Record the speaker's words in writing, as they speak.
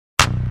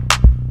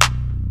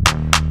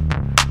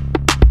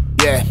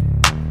Yeah.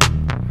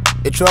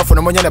 It's true for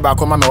the money about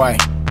come my way.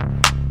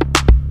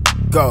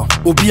 Go.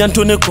 Obi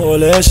Antone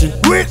Coalition.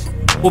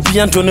 Obi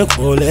Antone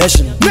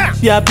Coalition.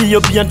 Yeah, be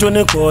Obi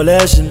Antone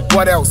Coalition.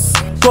 What else?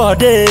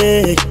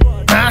 Sarkodie.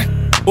 Huh?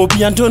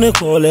 Obi Antone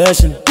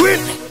Coalition.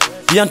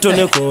 Obi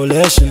Antone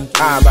Coalition.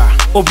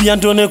 Obi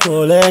Antone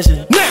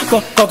Coalition.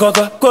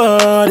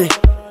 Sarkodie.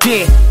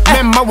 Yeah.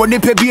 Memma woni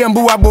pe bi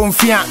embu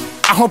abonfia.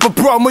 Ahopo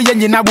pro mo ye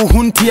nyina bu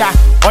huntia.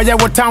 Oye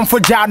wo time for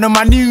jano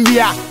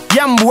manivia.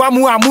 Yambu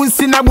amu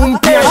amunsi na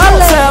bumpia.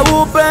 Se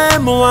wo pe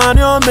mo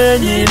anyo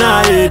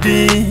menyina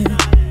edi.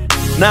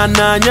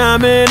 Nana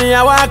nyameni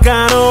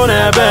awakano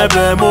ne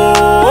bebe mo.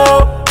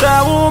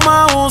 Se wo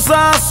ma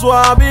unsa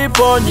swabi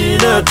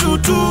ponyina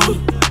tutu.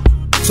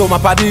 So my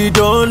party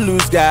don't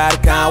lose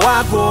God, can't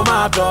walk home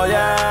out door,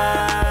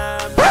 yeah.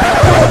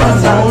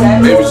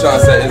 Baby shower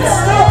settings.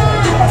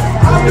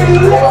 Do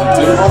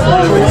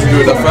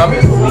with the fam,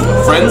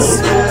 friends.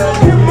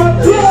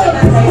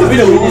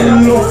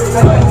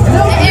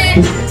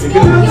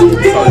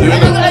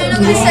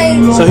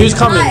 So who's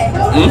coming?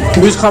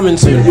 Who's coming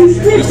soon?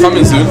 Who's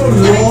coming soon?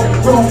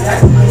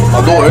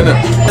 My daughter, innit?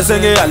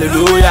 Sing it,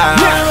 hallelujah,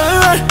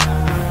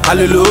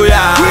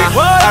 hallelujah.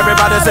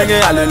 Everybody sing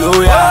it,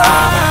 hallelujah,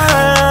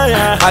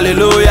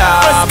 hallelujah.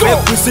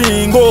 Make me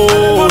sing, oh,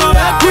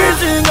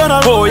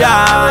 oh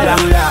yeah.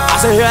 I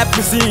say let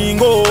me sing,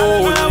 oh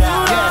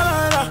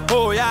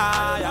yeah.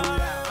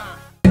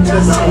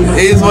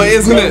 It is what it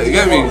is, isn't it? You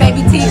get me?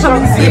 Baby T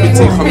coming soon. Baby T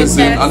coming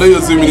soon. I know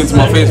you're zooming into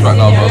my face right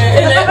now, bro.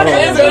 Yeah,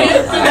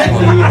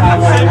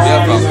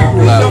 bro.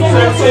 Like,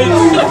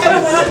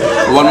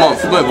 1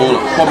 month, no, but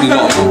probably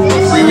not.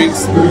 3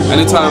 weeks.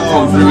 Anytime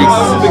from 3 weeks,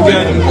 it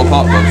can pop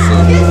up, bro. So.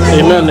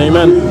 Amen,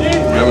 amen.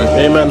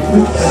 Amen.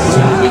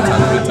 Big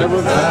time, big time.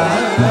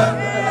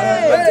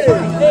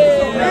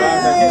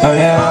 Oh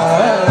yeah.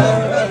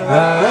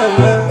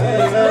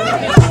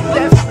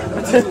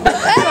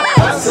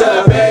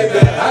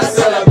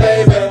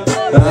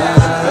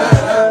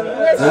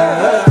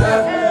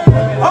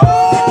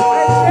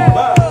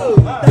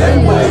 Dem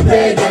Boy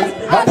Paigon,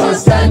 I can't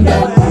stand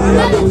up. I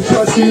don't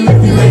trust you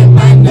if you ain't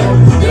mine now.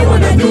 You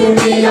wanna do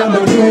me, I'ma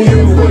do you.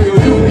 For you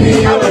do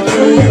me, I'ma do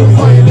you.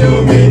 For you do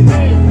me.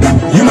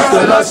 You must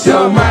have lost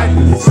your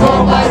mind.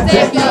 Small boy,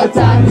 take your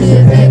time.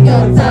 Take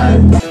your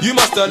time. You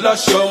must have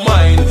lost your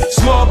mind.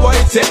 Small boy,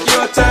 take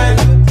your time.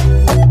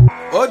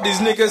 All these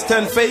niggas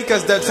turn fake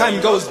as the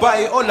time goes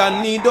by. All I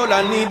need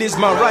is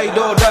my ride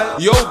or die.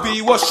 Yo,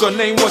 B, what's your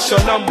name? What's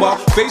your number?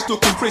 Face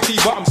looking pretty,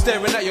 but I'm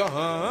staring at your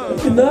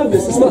I'm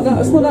nervous. It's not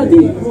that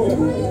deep.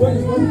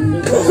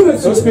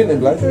 Don't spin it,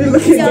 blood.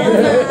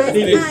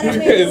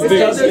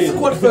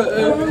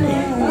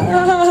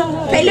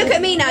 Hey, look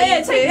at me now,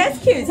 you two. That's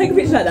cute. Take a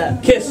picture like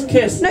that. Kiss,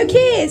 kiss. No,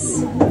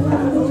 kiss.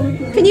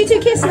 Can you two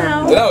kiss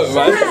now? No,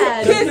 man.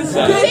 Kiss.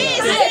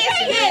 Kiss.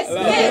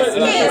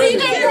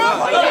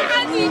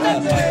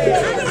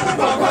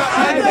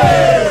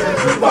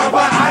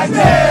 Papa,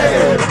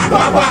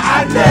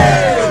 I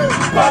dare.